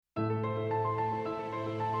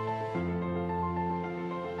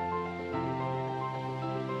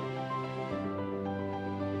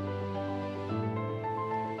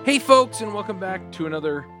Hey folks, and welcome back to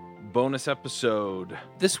another bonus episode.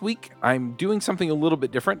 This week, I'm doing something a little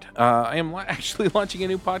bit different. I am actually launching a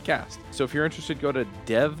new podcast. So if you're interested, go to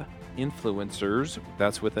Dev Influencers,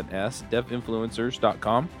 that's with an S,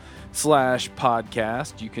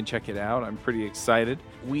 devinfluencers.com/podcast. You can check it out. I'm pretty excited.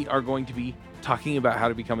 We are going to be talking about how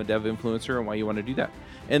to become a dev influencer and why you want to do that.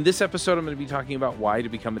 And this episode, I'm going to be talking about why to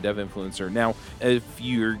become a dev influencer. Now, if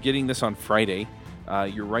you're getting this on Friday,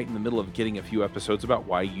 you're right in the middle of getting a few episodes about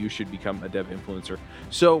why you should become a dev influencer.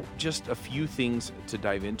 So just a few things to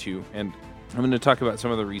dive into, and I'm going to talk about some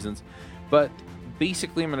of the reasons, but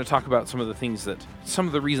basically I'm going to talk about some of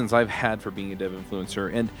the reasons I've had for being a dev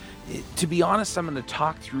influencer. And to be honest, I'm going to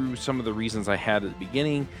talk through some of the reasons I had at the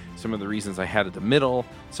beginning, some of the reasons I had at the middle,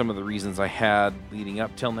 some of the reasons I had leading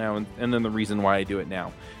up till now, and then the reason why I do it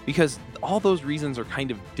now. Because all those reasons are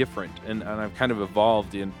kind of different, and I've kind of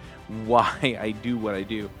evolved in why I do what I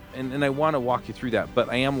do. And I want to walk you through that. But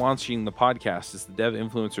I am launching the podcast. It's the Dev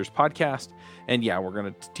Influencers Podcast. And yeah, we're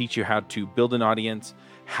going to teach you how to build an audience,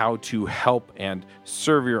 how to help and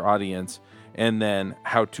serve your audience, and then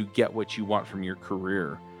how to get what you want from your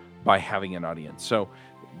career by having an audience. So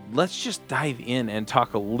let's just dive in and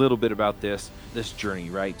talk a little bit about this journey,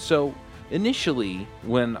 right? So initially,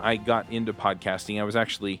 when I got into podcasting, I was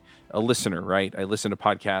actually a listener, right? I listened to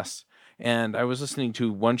podcasts. And I was listening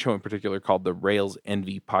to one show in particular called the Rails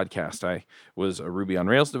Envy podcast. I was a Ruby on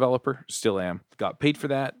Rails developer, still am. Got paid for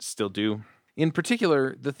that, still do. In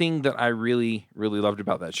particular, the thing that I really, really loved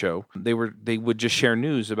about that show, they would just share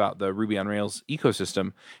news about the Ruby on Rails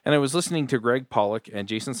ecosystem. And I was listening to Greg Pollock and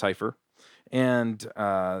Jason Cipher, and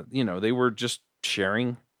they were just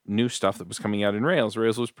sharing new stuff that was coming out in Rails.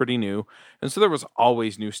 Rails was pretty new, and so there was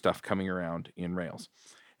always new stuff coming around in Rails.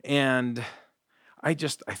 And I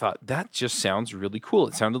thought that just sounds really cool.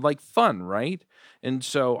 It sounded like fun, right? And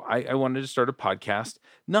so I wanted to start a podcast,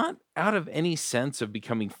 not out of any sense of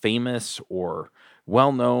becoming famous or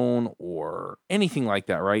well-known or anything like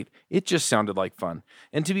that, right? It just sounded like fun.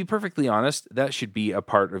 And to be perfectly honest, that should be a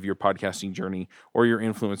part of your podcasting journey or your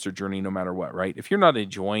influencer journey, no matter what, right? If you're not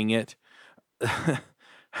enjoying it,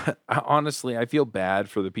 honestly, I feel bad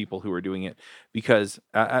for the people who are doing it because,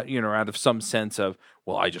 out of some sense of,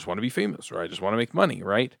 well, I just want to be famous or I just want to make money,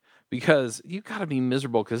 right? Because you got to be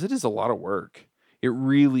miserable because it is a lot of work. It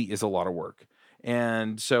really is a lot of work.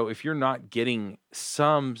 And so if you're not getting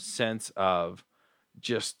some sense of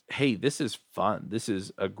just, hey, this is fun, this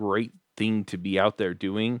is a great thing to be out there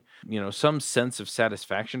doing, some sense of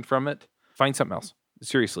satisfaction from it, find something else.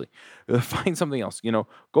 Seriously, find something else.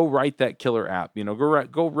 Go write that killer app.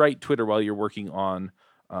 Go write Twitter while you're working on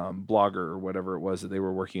Blogger or whatever it was that they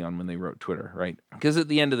were working on when they wrote Twitter, right? Because at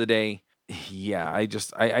the end of the day, yeah, I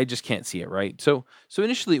just can't see it, right? So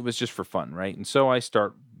initially it was just for fun, right? And so I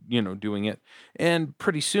start doing it, and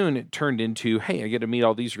pretty soon it turned into, hey, I get to meet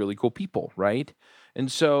all these really cool people, right?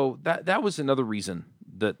 And so that was another reason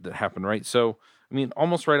that happened, right? So I mean,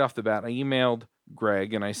 almost right off the bat, I emailed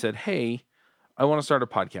Greg and I said, hey, I want to start a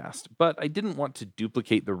podcast, but I didn't want to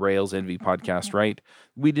duplicate the Rails Envy podcast, right?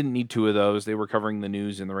 We didn't need two of those. They were covering the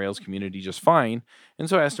news in the Rails community just fine. And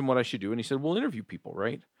so I asked him what I should do, and he said, well, interview people,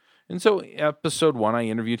 right? And so episode 1, I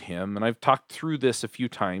interviewed him, and I've talked through this a few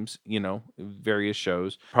times, various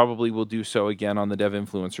shows. Probably will do so again on the Dev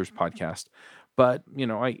Influencers podcast. But,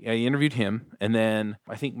 I interviewed him, and then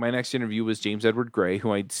I think my next interview was James Edward Gray,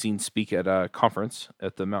 who I'd seen speak at a conference,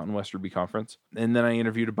 at the Mountain West Ruby conference. And then I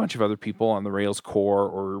interviewed a bunch of other people on the Rails core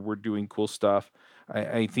or were doing cool stuff.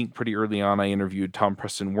 I think pretty early on, I interviewed Tom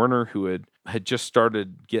Preston Werner, who had just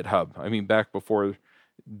started GitHub. I mean, back before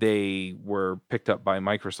they were picked up by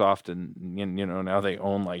Microsoft, and now they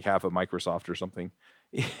own like half of Microsoft or something.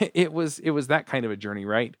 It was that kind of a journey,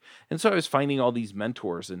 right? And so I was finding all these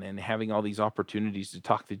mentors and having all these opportunities to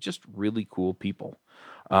talk to just really cool people.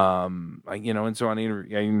 And so I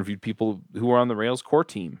interviewed people who were on the Rails core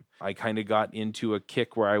team. I kind of got into a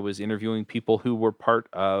kick where I was interviewing people who were part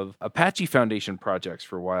of Apache Foundation projects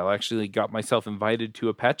for a while. I actually got myself invited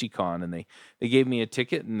to ApacheCon, and they gave me a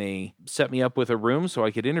ticket and they set me up with a room so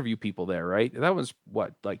I could interview people there, right? That was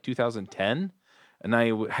like 2010? And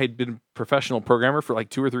I had been a professional programmer for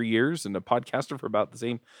like 2 or 3 years and a podcaster for about the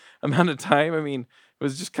same amount of time. I mean, it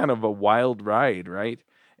was just kind of a wild ride, right?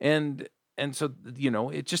 And so,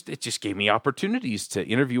 it just gave me opportunities to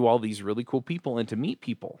interview all these really cool people and to meet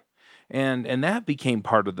people. And that became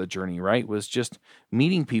part of the journey, right? Was just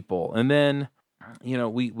meeting people. And then,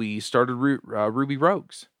 we started Ruby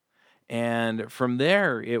Rogues. And from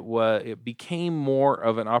there, it became more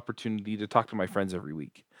of an opportunity to talk to my friends every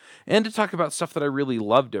week and to talk about stuff that I really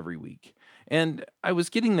loved every week. And I was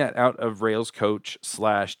getting that out of Rails Coach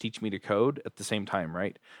 / Teach Me to Code at the same time,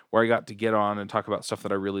 right? Where I got to get on and talk about stuff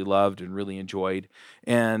that I really loved and really enjoyed.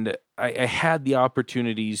 And I had the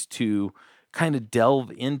opportunities to kind of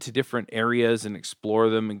delve into different areas and explore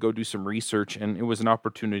them and go do some research. And it was an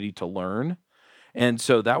opportunity to learn. And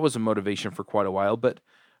so that was a motivation for quite a while. But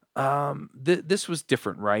this was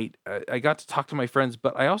different, right? I got to talk to my friends,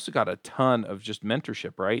 but I also got a ton of just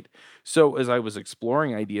mentorship, right? So as I was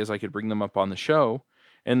exploring ideas, I could bring them up on the show,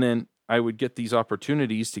 and then I would get these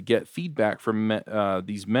opportunities to get feedback from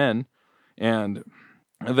these men, and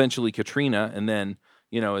eventually Katrina, and then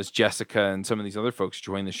as Jessica and some of these other folks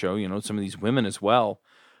joined the show, some of these women as well,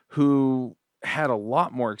 who had a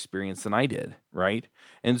lot more experience than I did, right?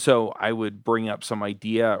 And so I would bring up some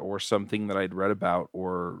idea or something that I'd read about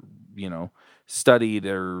or, studied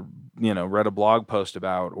or, read a blog post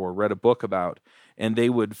about or read a book about, and they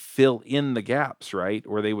would fill in the gaps, right?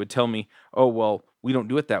 Or they would tell me, oh, well, we don't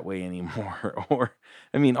do it that way anymore. Or,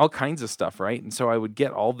 all kinds of stuff, right? And so I would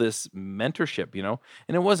get all this mentorship,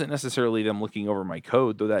 and it wasn't necessarily them looking over my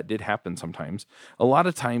code, though that did happen sometimes. A lot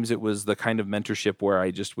of times it was the kind of mentorship where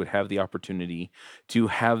I just would have the opportunity to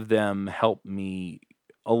have them help me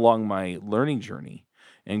along my learning journey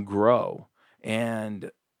and grow.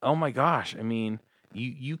 And oh my gosh,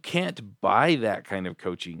 you can't buy that kind of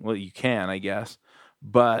coaching. Well, you can, I guess,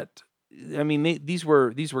 but these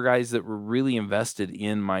were guys that were really invested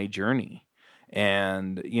in my journey.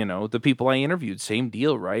 And the people I interviewed, same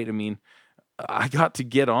deal, right? I got to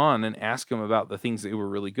get on and ask them about the things they were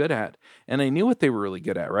really good at. And I knew what they were really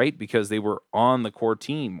good at, right? Because they were on the core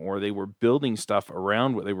team or they were building stuff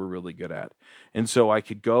around what they were really good at. And so I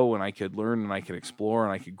could go and I could learn and I could explore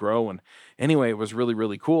and I could grow. And anyway, it was really,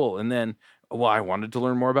 really cool. And then, well, I wanted to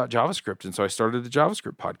learn more about JavaScript. And so I started the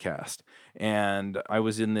JavaScript podcast. And I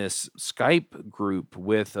was in this Skype group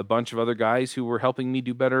with a bunch of other guys who were helping me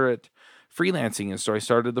do better at freelancing. And so I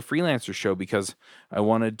started the Freelancer Show because I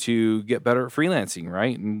wanted to get better at freelancing,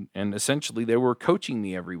 right? And essentially they were coaching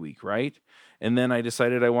me every week, right? And then I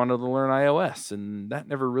decided I wanted to learn iOS, and that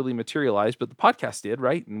never really materialized, but the podcast did,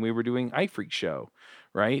 right? And we were doing iFreak Show,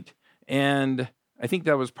 right? And I think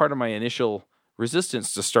that was part of my initial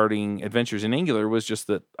resistance to starting Adventures in Angular, was just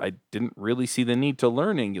that I didn't really see the need to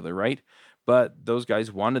learn Angular, right? But those guys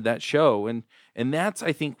wanted that show. And that's,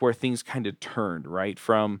 I think, where things kind of turned, right?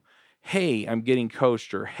 From, hey, I'm getting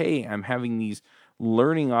coached, or hey, I'm having these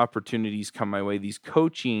learning opportunities come my way, these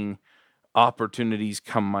coaching opportunities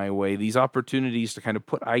come my way, these opportunities to kind of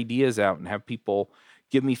put ideas out and have people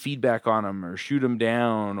give me feedback on them or shoot them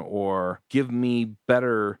down or give me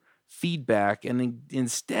better feedback. And then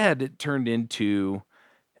instead it turned into,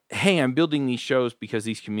 hey, I'm building these shows because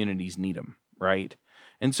these communities need them, right?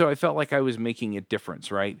 And so I felt like I was making a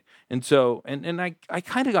difference, right? And so, and I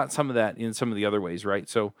kind of got some of that in some of the other ways, right?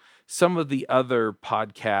 So some of the other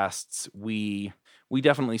podcasts, we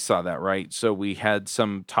definitely saw that, right? So we had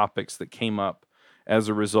some topics that came up as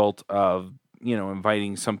a result of,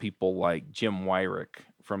 inviting some people like Jim Wyrick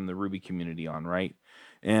from the Ruby community on, right?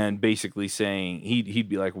 And basically saying, he'd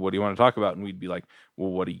be like, what do you want to talk about? And we'd be like,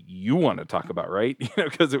 well, what do you want to talk about, right?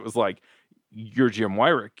 Because it was like, you're Jim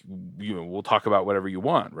Wyrick, we'll talk about whatever you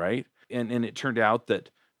want, right? And it turned out that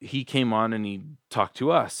he came on and he talked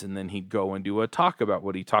to us, and then he'd go and do a talk about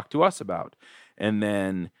what he talked to us about. And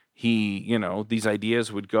then he, these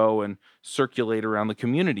ideas would go and circulate around the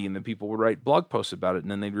community, and then people would write blog posts about it,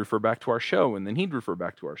 and then they'd refer back to our show, and then he'd refer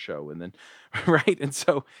back to our show, and then, right? And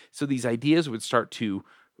so these ideas would start to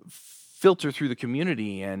filter through the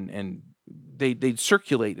community, and they'd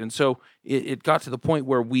circulate. And so it got to the point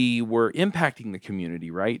where we were impacting the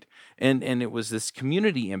community, right? And it was this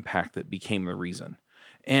community impact that became the reason.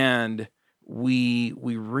 And we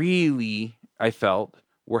really, I felt,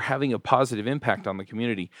 were having a positive impact on the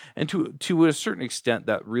community. And to a certain extent,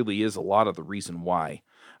 that really is a lot of the reason why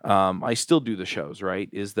I still do the shows, right?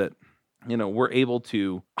 Is that, we're able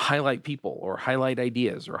to highlight people or highlight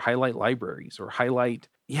ideas or highlight libraries or highlight,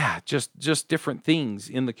 just different things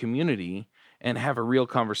in the community and have a real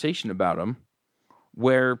conversation about them,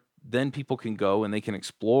 where then people can go and they can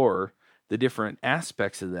explore the different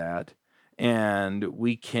aspects of that, and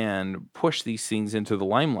we can push these things into the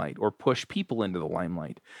limelight or push people into the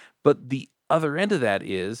limelight. But the other end of that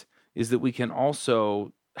is that we can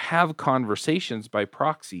also have conversations by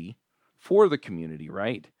proxy for the community,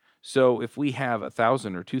 right? So if we have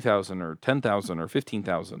 1,000 or 2,000 or 10,000 or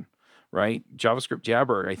 15,000, right? JavaScript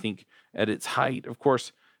Jabber, I think at its height, of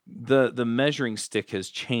course, the measuring stick has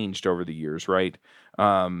changed over the years, right?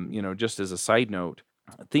 Just as a side note,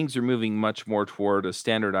 things are moving much more toward a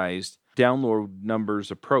standardized download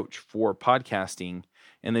numbers approach for podcasting.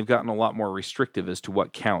 and they've gotten a lot more restrictive as to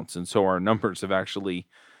what counts. And so our numbers have actually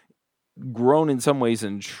grown in some ways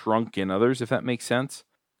and shrunk in others, if that makes sense.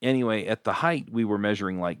 Anyway, at the height, we were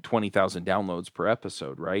measuring like 20,000 downloads per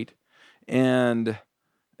episode, right? And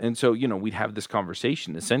so, we'd have this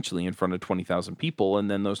conversation essentially in front of 20,000 people, and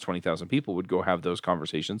then those 20,000 people would go have those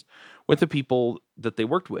conversations with the people that they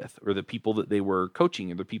worked with, or the people that they were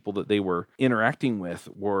coaching, or the people that they were interacting with,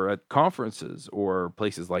 or at conferences or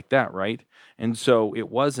places like that, right? And so it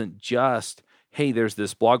wasn't just, hey, there's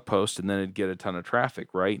this blog post, and then it'd get a ton of traffic,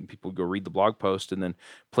 right? And people would go read the blog post and then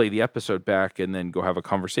play the episode back and then go have a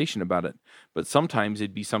conversation about it. But sometimes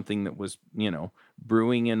it'd be something that was,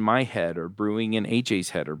 brewing in my head, or brewing in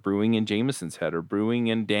AJ's head, or brewing in Jameson's head, or brewing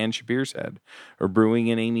in Dan Shabir's head, or brewing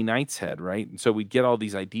in Amy Knight's head, right? And so we'd get all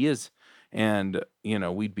these ideas, and,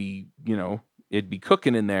 we'd be, it'd be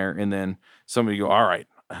cooking in there, and then somebody go, all right,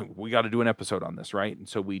 we got to do an episode on this, right? And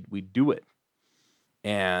so we'd do it.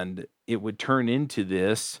 And it would turn into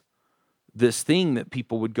this thing that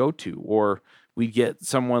people would go to, or we'd get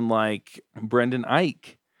someone like Brendan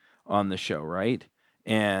Eich on the show, right?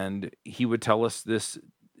 And he would tell us this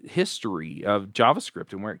history of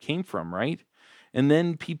JavaScript and where it came from, right? And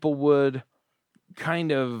then people would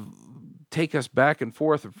kind of take us back and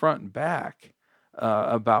forth and front and back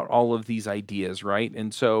about all of these ideas, right?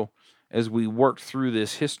 And so as we worked through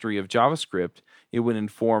this history of JavaScript, it would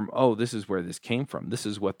inform, oh, this is where this came from. This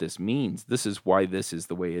is what this means. This is why this is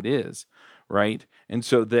the way it is, right? And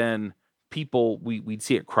so then people, we'd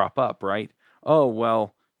see it crop up, right? Oh,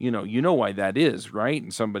 well, you know why that is, right?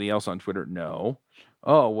 And somebody else on Twitter, no.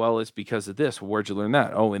 Oh, well, it's because of this. Well, where'd you learn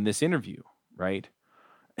that? Oh, in this interview, right?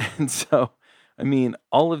 And so, I mean,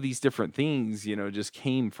 all of these different things, just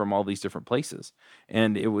came from all these different places.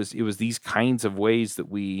 And it was these kinds of ways that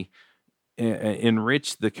we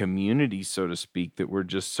enrich the community, so to speak, that were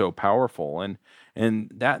just so powerful.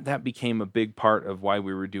 And that became a big part of why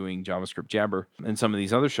we were doing JavaScript Jabber and some of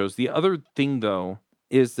these other shows. The other thing, though,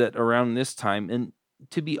 is that around this time, and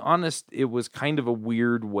to be honest, it was kind of a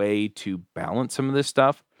weird way to balance some of this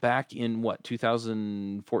stuff. Back in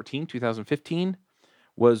 2014, 2015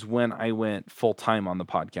 was when I went full time on the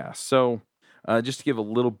podcast. So just to give a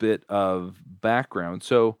little bit of background.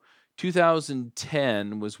 So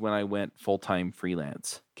 2010 was when I went full-time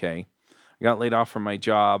freelance, okay? I got laid off from my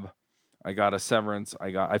job. I got a severance.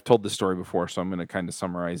 I've told this story before, so I'm going to kind of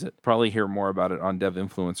summarize it. Probably hear more about it on Dev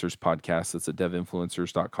Influencers podcast. That's at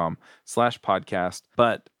devinfluencers.com/podcast.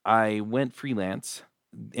 But I went freelance.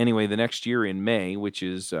 Anyway, the next year in May, which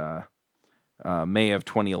is May of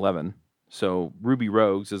 2011. So Ruby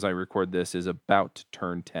Rogues, as I record this, is about to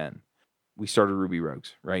turn 10. We started Ruby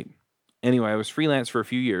Rogues, right? Anyway, I was freelance for a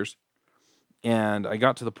few years, and I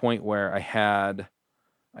got to the point where I had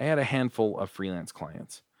a handful of freelance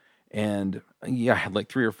clients. And yeah, I had like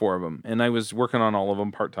 3 or 4 of them, and I was working on all of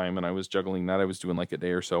them part-time, and I was juggling that. I was doing like a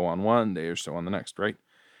day or so on one, day or so on the next, right?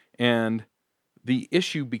 And the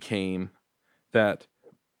issue became that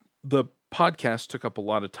the podcast took up a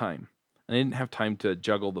lot of time, and I didn't have time to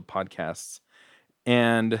juggle the podcasts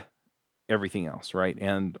and everything else, right?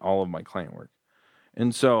 And all of my client work.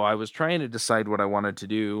 And so I was trying to decide what I wanted to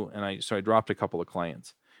do, and I dropped a couple of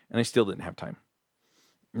clients, and I still didn't have time.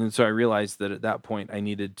 And so I realized that at that point I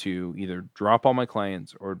needed to either drop all my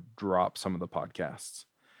clients or drop some of the podcasts.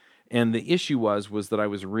 And the issue was that I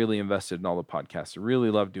was really invested in all the podcasts. I really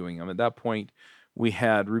loved doing them. At that point, we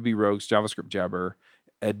had Ruby Rogues, JavaScript Jabber,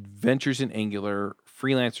 Adventures in Angular,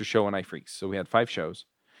 Freelancer Show, and iPhreaks. So we had 5 shows,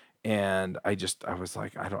 and I was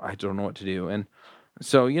like, I don't know what to do. And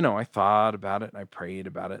so, I thought about it, and I prayed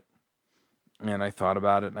about it, and I thought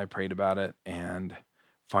about it, and I prayed about it, and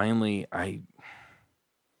finally,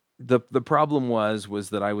 the problem was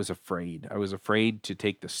that I was afraid. I was afraid to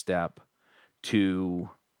take the step to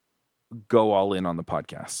go all in on the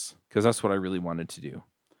podcasts, because that's what I really wanted to do.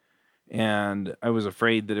 And I was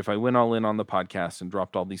afraid that if I went all in on the podcast and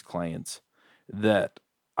dropped all these clients, that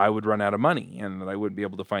I would run out of money, and that I wouldn't be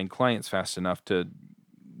able to find clients fast enough to,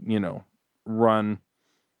 run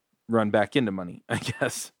back into money, I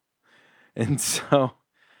guess. And so,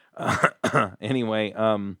 anyway,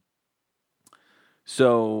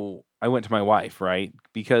 so I went to my wife, right?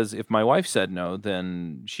 Because if my wife said no,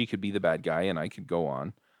 then she could be the bad guy, and I could go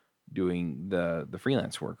on doing the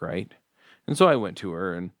freelance work, right? And so I went to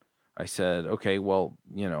her, and I said, okay, well,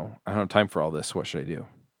 I don't have time for all this. What should I do?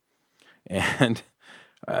 And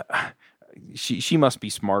she must be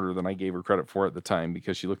smarter than I gave her credit for at the time,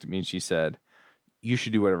 because she looked at me and she said, you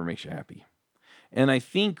should do whatever makes you happy. And I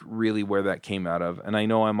think really where that came out of, and I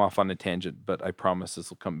know I'm off on a tangent, but I promise this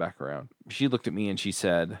will come back around. She looked at me and she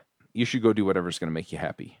said, you should go do whatever's going to make you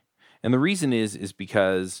happy. And the reason is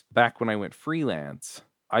because back when I went freelance,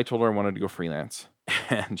 I told her I wanted to go freelance,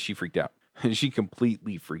 and she freaked out. She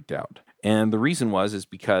completely freaked out. And the reason is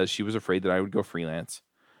because she was afraid that I would go freelance.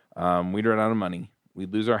 We'd run out of money.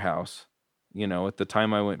 We'd lose our house. At the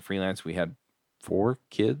time I went freelance, we had 4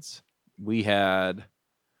 kids. We had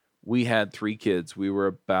 3 kids. We were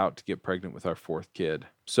about to get pregnant with our 4th kid.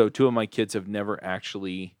 So 2 of my kids have never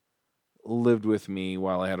actually lived with me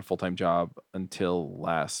while I had a full-time job until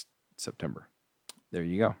last September. There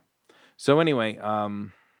you go. So anyway,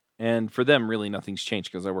 and for them, really nothing's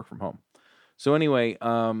changed because I work from home. So anyway,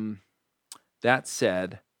 that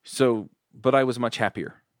said, but I was much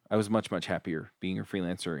happier. I was much, much happier being a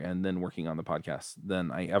freelancer and then working on the podcast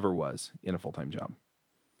than I ever was in a full-time job.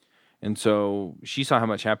 And so she saw how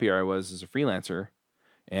much happier I was as a freelancer.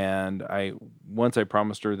 And once I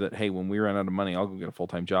promised her that, hey, when we run out of money, I'll go get a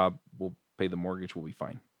full-time job. We'll pay the mortgage. We'll be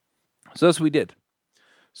fine. So that's what we did.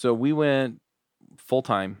 So we went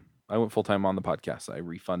full-time. I went full-time on the podcast. I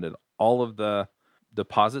refunded all of the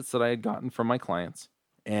deposits that I had gotten from my clients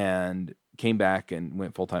and came back and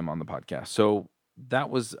went full-time on the podcast. So that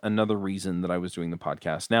was another reason that I was doing the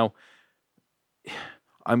podcast. Now,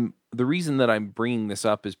 the reason that I'm bringing this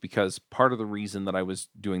up is because part of the reason that I was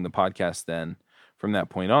doing the podcast then from that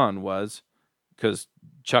point on was because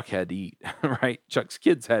Chuck had to eat, right? Chuck's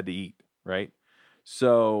kids had to eat, right?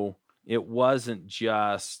 So it wasn't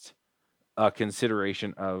just a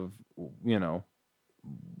consideration of,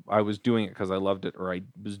 I was doing it because I loved it, or I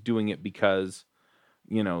was doing it because,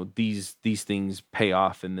 these things pay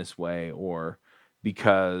off in this way, or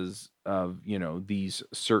because of, these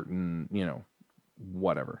certain,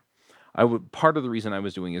 whatever. Part of the reason I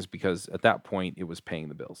was doing is because at that point it was paying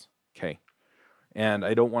the bills. Okay. And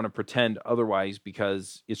I don't want to pretend otherwise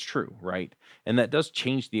because it's true, right? And that does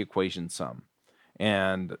change the equation some.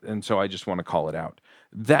 And so I just want to call it out.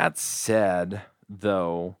 That said,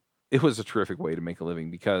 though, it was a terrific way to make a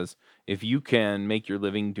living, because if you can make your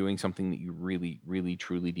living doing something that you really, really,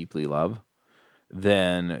 truly, deeply love,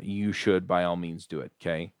 then you should by all means do it,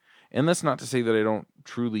 okay? And that's not to say that I don't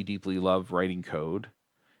truly, deeply love writing code.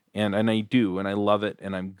 And I do, and I love it,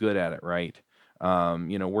 and I'm good at it, right?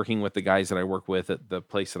 Working with the guys that I work with at the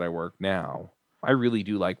place that I work now, I really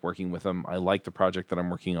do like working with them. I like the project that I'm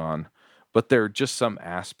working on, but there are just some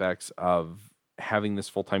aspects of having this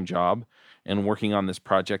full-time job and working on this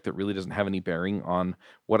project that really doesn't have any bearing on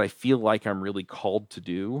what I feel like I'm really called to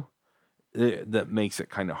do that makes it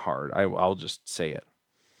kind of hard. I'll just say it.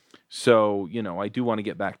 So, I do want to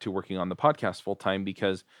get back to working on the podcast full-time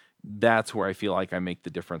because that's where I feel like I make the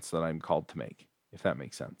difference that I'm called to make, if that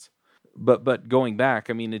makes sense. But going back,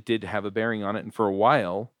 it did have a bearing on it. And for a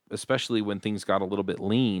while, especially when things got a little bit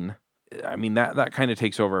lean, that kind of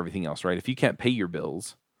takes over everything else, right? If you can't pay your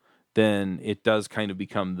bills, then it does kind of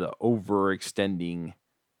become the overextending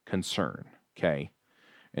concern, okay?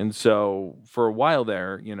 And so for a while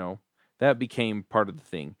there, that became part of the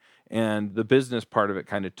thing. And the business part of it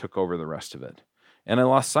kind of took over the rest of it. And I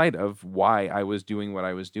lost sight of why I was doing what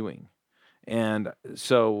I was doing. And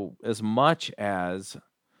so as much as,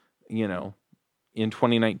 in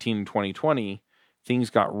 2019 and 2020, things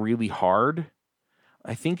got really hard,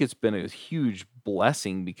 I think it's been a huge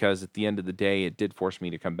blessing, because at the end of the day, it did force me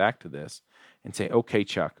to come back to this and say, okay,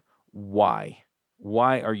 Chuck, why?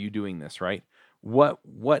 Why are you doing this, right? What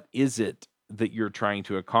is it that you're trying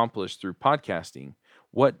to accomplish through podcasting?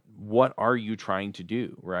 What are you trying to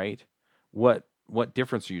do, right? What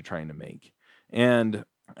difference are you trying to make? And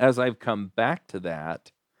as I've come back to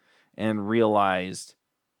that and realized,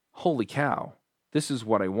 holy cow, this is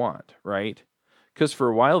what I want, right? Because for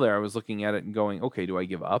a while there, I was looking at it and going, okay, do I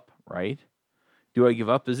give up, right? Do I give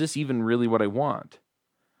up? Is this even really what I want?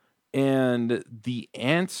 And the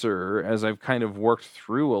answer, as I've kind of worked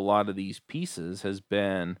through a lot of these pieces, has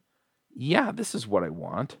been, yeah, this is what I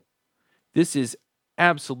want. This is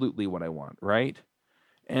absolutely what I want, right?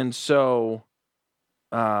 And so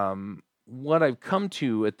what I've come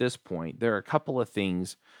to at this point, there are a couple of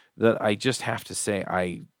things that I just have to say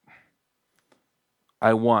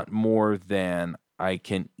I want more than I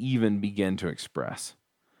can even begin to express.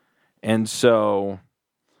 And so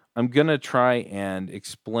I'm going to try and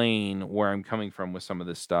explain where I'm coming from with some of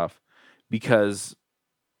this stuff, because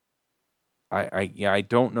I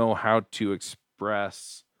don't know how to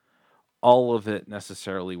express all of it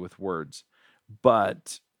necessarily with words.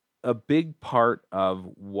 But a big part of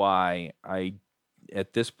why I,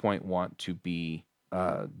 at this point, want to be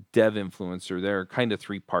a dev influencer, there are kind of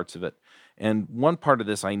 3 parts of it. And one part of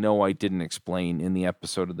this I know I didn't explain in the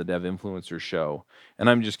episode of the Dev Influencer Show, and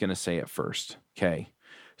I'm just going to say it first, okay?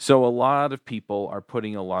 So a lot of people are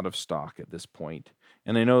putting a lot of stock at this point.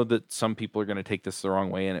 And I know that some people are going to take this the wrong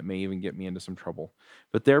way, and it may even get me into some trouble.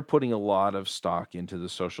 But they're putting a lot of stock into the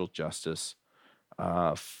social justice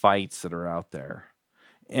fights that are out there.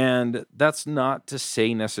 And that's not to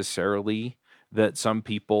say necessarily that some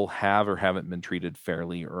people have or haven't been treated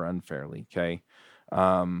fairly or unfairly. Okay.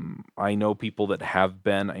 I know people that have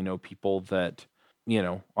been. I know people that,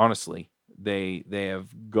 honestly, they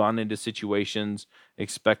have gone into situations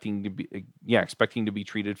expecting to be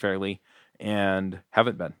treated fairly and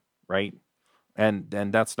haven't been, right? And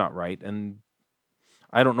that's not right. And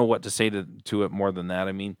I don't know what to say to it more than that.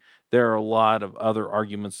 I mean, there are a lot of other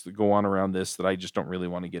arguments that go on around this that I just don't really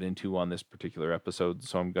want to get into on this particular episode,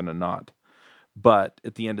 so I'm going to not. But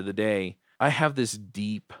at the end of the day, I have this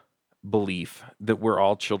deep belief that we're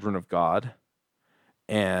all children of God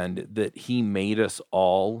and that He made us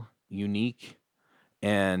all unique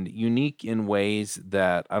and unique in ways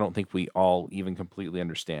that I don't think we all even completely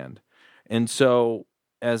understand. And so,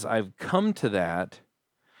 as I've come to that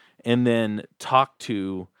and then talked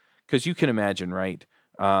to, because you can imagine, right?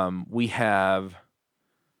 We have,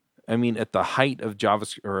 at the height of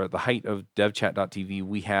JavaScript or at the height of devchat.tv,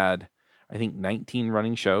 we had, I think, 19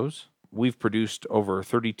 running shows. We've produced over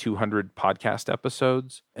 3,200 podcast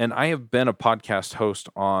episodes, and I have been a podcast host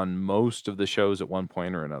on most of the shows at one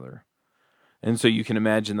point or another. And so you can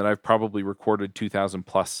imagine that I've probably recorded 2,000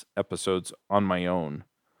 plus episodes on my own.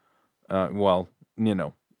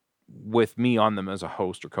 With me on them as a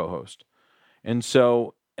host or co-host. And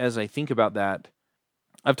so as I think about that,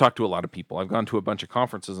 I've talked to a lot of people. I've gone to a bunch of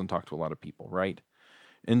conferences and talked to a lot of people, right?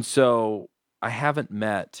 And so I haven't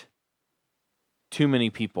met too many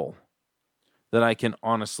people that I can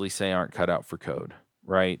honestly say aren't cut out for code,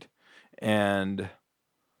 right? And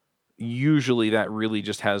usually that really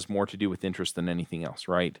just has more to do with interest than anything else,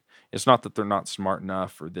 right? It's not that they're not smart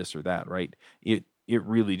enough or this or that, right? It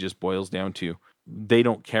really just boils down to they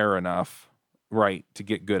don't care enough, right, to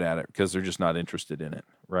get good at it because they're just not interested in it,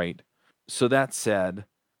 right? So that said,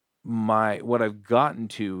 what I've gotten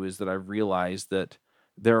to is that I've realized that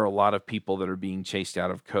there are a lot of people that are being chased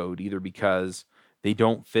out of code, either because they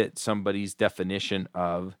don't fit somebody's definition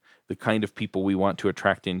of the kind of people we want to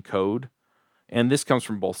attract in code. And this comes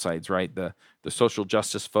from both sides, right? The social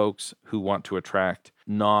justice folks who want to attract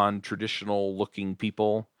non-traditional looking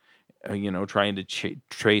people, trying to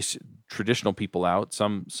trace traditional people out.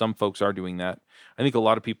 Some folks are doing that. I think a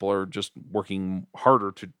lot of people are just working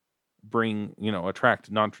harder to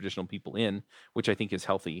attract non-traditional people in, which I think is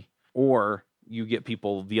healthy. Or you get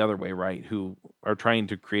people the other way, right, who are trying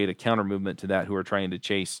to create a counter movement to that, who are trying to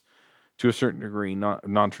chase, to a certain degree,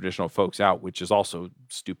 non-traditional folks out, which is also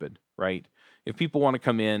stupid, right? If people want to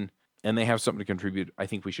come in and they have something to contribute, I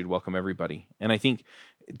think we should welcome everybody. And I think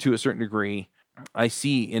to a certain degree, I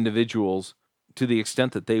see individuals, to the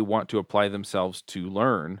extent that they want to apply themselves to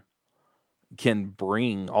learn, can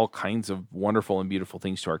bring all kinds of wonderful and beautiful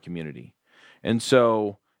things to our community. And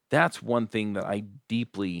so that's one thing that I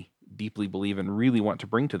deeply, deeply believe and really want to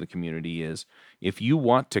bring to the community is, if you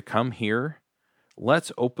want to come here,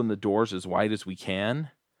 let's open the doors as wide as we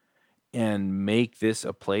can and make this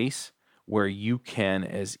a place where you can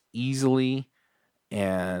as easily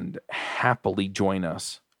and happily join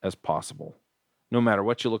us as possible, no matter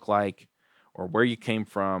what you look like or where you came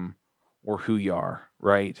from or who you are,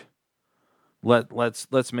 right?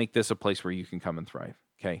 Let's make this a place where you can come and thrive,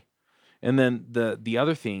 okay? And then the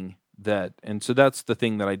other thing so that's the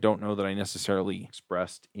thing that I don't know that I necessarily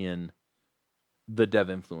expressed in the Dev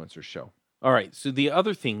Influencers show. All right, so the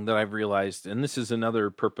other thing that I've realized, and this is another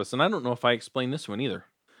purpose, and I don't know if I explained this one either,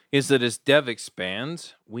 is that as Dev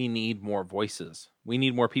expands, we need more voices. We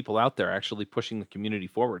need more people out there actually pushing the community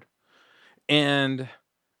forward. And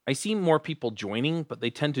I see more people joining, but they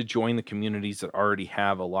tend to join the communities that already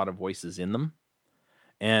have a lot of voices in them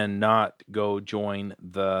and not go join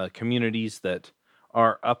the communities that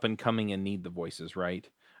are up and coming and need the voices, right?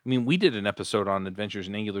 I mean, we did an episode on Adventures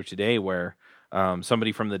in Angular today where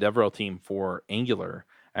somebody from the DevRel team for Angular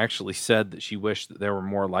actually said that she wished that there were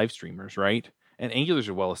more live streamers, right? And Angular's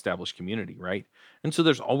a well-established community, right? And so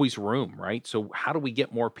there's always room, right? So how do we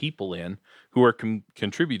get more people in who are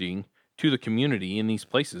contributing to the community in these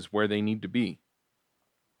places where they need to be?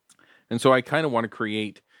 And so I kind of want to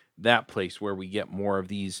create that place where we get more of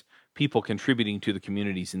these people contributing to the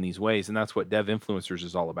communities in these ways. And that's what Dev Influencers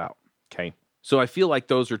is all about, okay? So I feel like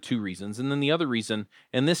those are two reasons. And then the other reason,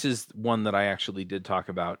 and this is one that I actually did talk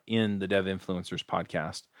about in the Dev Influencers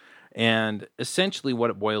podcast, and essentially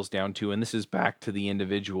what it boils down to, and this is back to the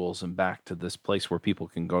individuals and back to this place where people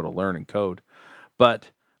can go to learn and code,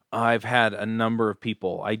 but I've had a number of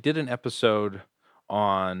people. I did an episode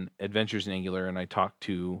on Adventures in Angular, and I talked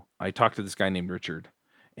to this guy named Richard,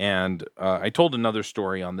 and I told another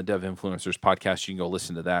story on the Dev Influencers podcast. You can go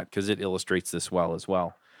listen to that because it illustrates this well as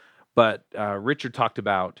well. But Richard talked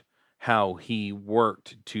about how he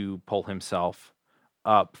worked to pull himself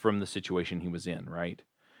up from the situation he was in, right?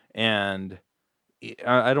 And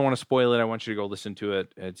I don't want to spoil it. I want you to go listen to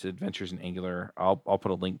it. It's Adventures in Angular. I'll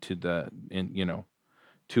put a link to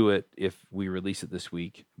to it if we release it this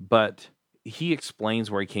week. But he explains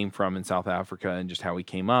where he came from in South Africa and just how he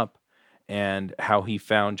came up and how he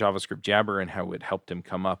found JavaScript Jabber and how it helped him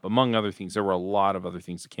come up. Among other things, there were a lot of other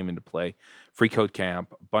things that came into play. Free Code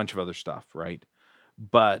Camp, a bunch of other stuff, right?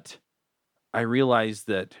 But I realized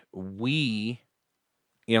that we,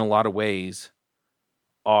 in a lot of ways,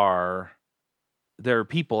 there are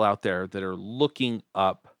people out there that are looking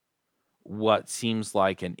up what seems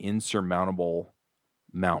like an insurmountable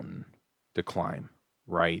mountain to climb,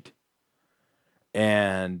 right?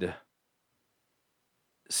 And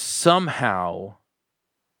somehow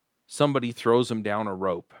somebody throws them down a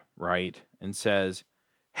rope, right? And says,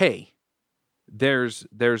 "Hey, there's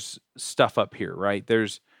stuff up here, right?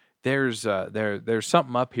 There's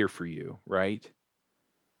something up here for you, right?"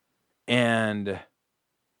 And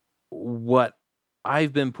what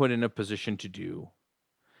I've been put in a position to do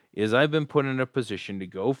is I've been put in a position to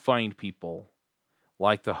go find people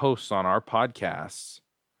like the hosts on our podcasts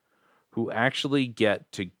who actually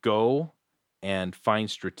get to go and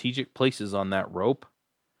find strategic places on that rope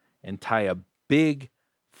and tie a big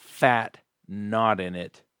fat knot in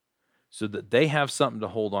it so that they have something to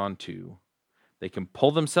hold on to. They can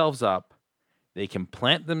pull themselves up, they can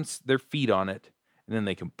plant their feet on it, and then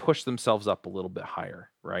they can push themselves up a little bit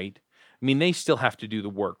higher, right? I mean, they still have to do the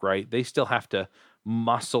work, right? They still have to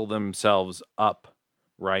muscle themselves up,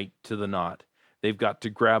 right, to the knot. They've got to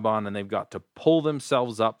grab on and they've got to pull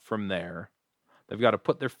themselves up from there. They've got to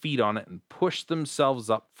put their feet on it and push themselves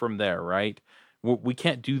up from there, right? We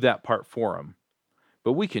can't do that part for them,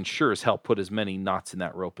 but we can sure as hell put as many knots in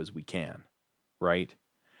that rope as we can, right?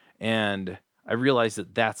 And I realize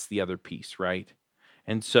that that's the other piece, right?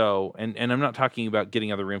 And so, and I'm not talking about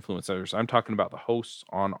getting other influencers. I'm talking about the hosts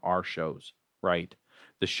on our shows, right?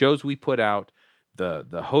 The shows we put out,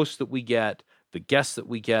 the hosts that we get, the guests that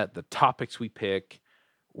we get, the topics we pick,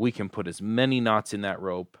 we can put as many knots in that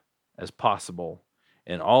rope as possible.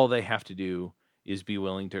 And all they have to do is be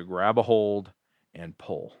willing to grab a hold and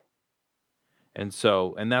pull. And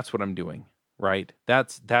so, and that's what I'm doing, right?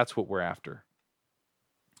 That's what we're after.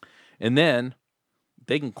 And then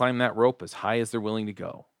they can climb that rope as high as they're willing to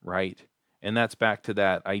go, right? And that's back to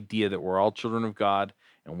that idea that we're all children of God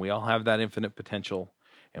and we all have that infinite potential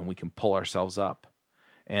and we can pull ourselves up.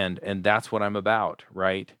 And that's what I'm about,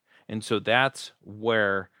 right? And so that's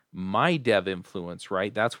where my dev influence,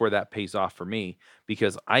 right? That's where that pays off for me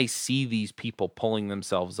because I see these people pulling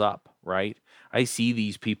themselves up, right? I see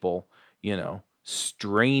these people,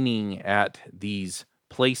 straining at these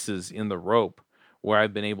places in the rope where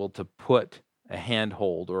I've been able to put a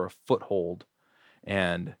handhold or a foothold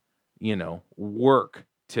and, work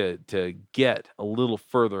to get a little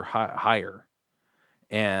further higher.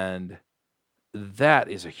 And that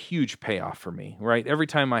is a huge payoff for me, right? Every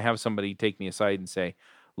time I have somebody take me aside and say,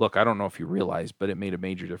 "Look, I don't know if you realize, but it made a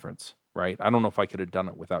major difference," right? I don't know if I could have done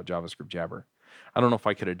it without JavaScript Jabber. I don't know if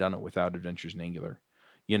I could have done it without Adventures in Angular.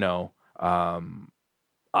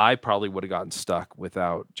 I probably would have gotten stuck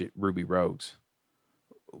without Ruby Rogues.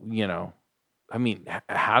 I mean,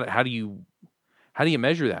 how do you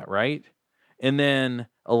measure that, right? And then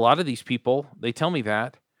a lot of these people, they tell me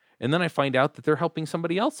that, and then I find out that they're helping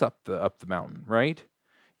somebody else up the mountain, right?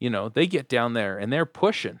 They get down there and they're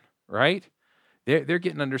pushing, right? They're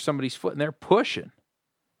getting under somebody's foot and they're pushing,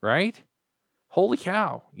 right? Holy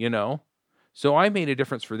cow, So I made a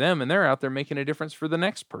difference for them and they're out there making a difference for the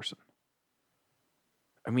next person.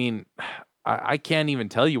 I mean, I can't even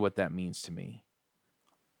tell you what that means to me.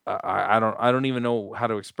 I don't even know how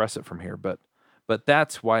to express it from here, but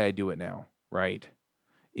that's why I do it now, right?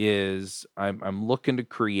 Is I'm looking to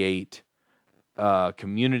create a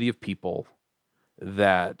community of people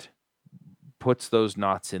that puts those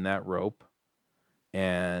knots in that rope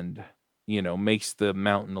and makes the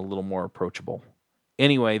mountain a little more approachable.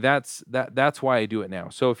 Anyway, that's why I do it now.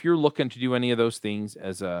 So if you're looking to do any of those things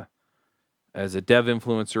as a dev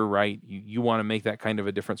influencer, right, you want to make that kind of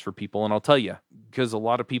a difference for people. And I'll tell you, because a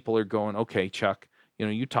lot of people are going, "Okay, Chuck,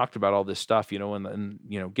 you talked about all this stuff,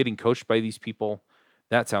 and getting coached by these people,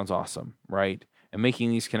 that sounds awesome, right? And making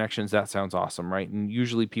these connections, that sounds awesome, right?" And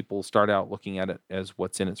usually people start out looking at it as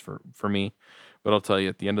what's in it for me. But I'll tell you,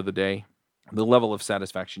 at the end of the day, the level of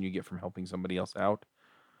satisfaction you get from helping somebody else out,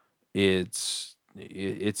 it's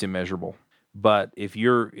it's immeasurable. But if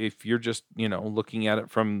you're just, looking at it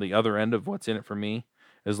from the other end of what's in it for me,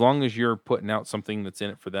 as long as you're putting out something that's in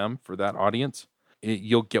it for them, for that audience,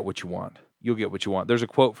 you'll get what you want. You'll get what you want. There's a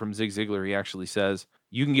quote from Zig Ziglar. He actually says,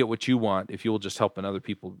 "You can get what you want if you will just help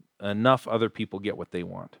enough other people get what they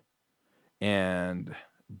want." And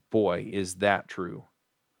boy, is that true.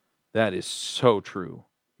 That is so true.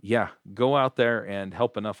 Yeah, go out there and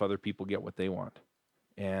help enough other people get what they want.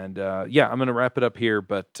 And yeah, I'm going to wrap it up here.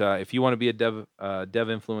 But if you want to be a dev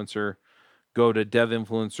influencer, go to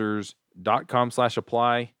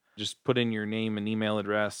devinfluencers.com/apply. Just put in your name and email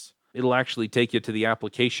address. It'll actually take you to the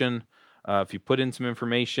application. If you put in some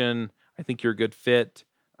information, I think you're a good fit.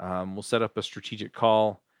 We'll set up a strategic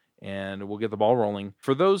call and we'll get the ball rolling.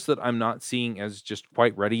 For those that I'm not seeing as just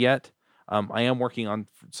quite ready yet, I am working on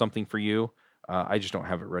something for you. I just don't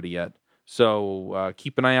have it ready yet. So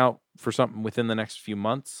keep an eye out for something within the next few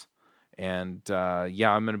months. And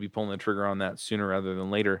yeah, I'm going to be pulling the trigger on that sooner rather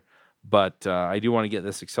than later. But I do want to get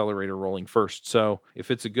this accelerator rolling first. So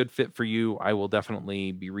if it's a good fit for you, I will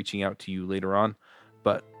definitely be reaching out to you later on.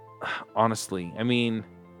 But honestly, I mean,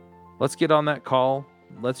 let's get on that call.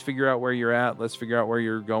 Let's figure out where you're at. Let's figure out where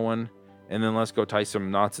you're going. And then let's go tie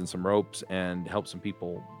some knots and some ropes and help some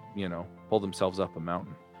people, pull themselves up a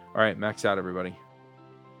mountain. All right, max out, everybody.